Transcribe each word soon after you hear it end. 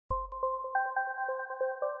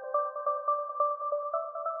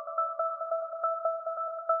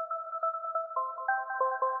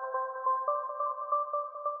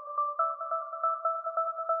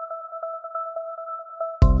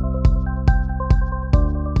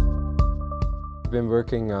We've been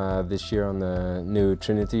working this year on the new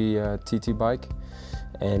Trinity TT bike,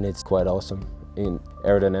 and it's quite awesome in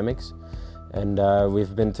aerodynamics. And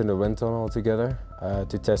we've been to the wind tunnel together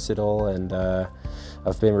to test it all, and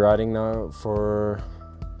I've been riding now for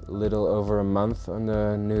a little over a month on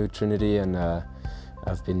the new Trinity, and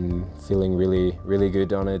I've been feeling really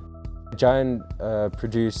good on it. Giant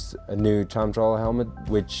produced a new time trial helmet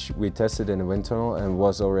which we tested in the wind tunnel and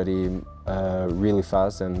was already really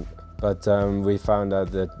fast, but we found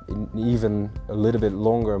out that even a little bit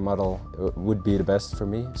longer model would be the best for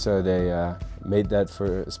me, so they made that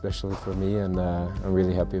especially for me, and I'm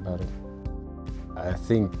really happy about it. I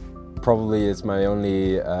think probably it's my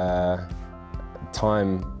only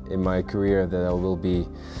time in my career that I will be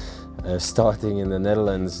starting in the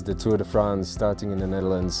Netherlands, the Tour de France, starting in the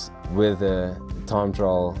Netherlands with a time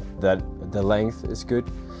trial that the length is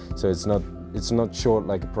good, so it's not short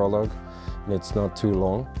like a prologue, and it's not too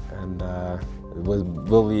long, and it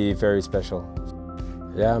will be very special.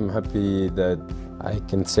 Yeah, I'm happy that I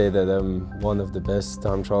can say that I'm one of the best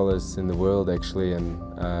time trialists in the world, actually, and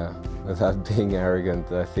without being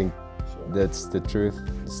arrogant, I think that's the truth.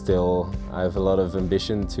 Still, I have a lot of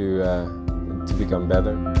ambition to become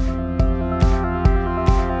better.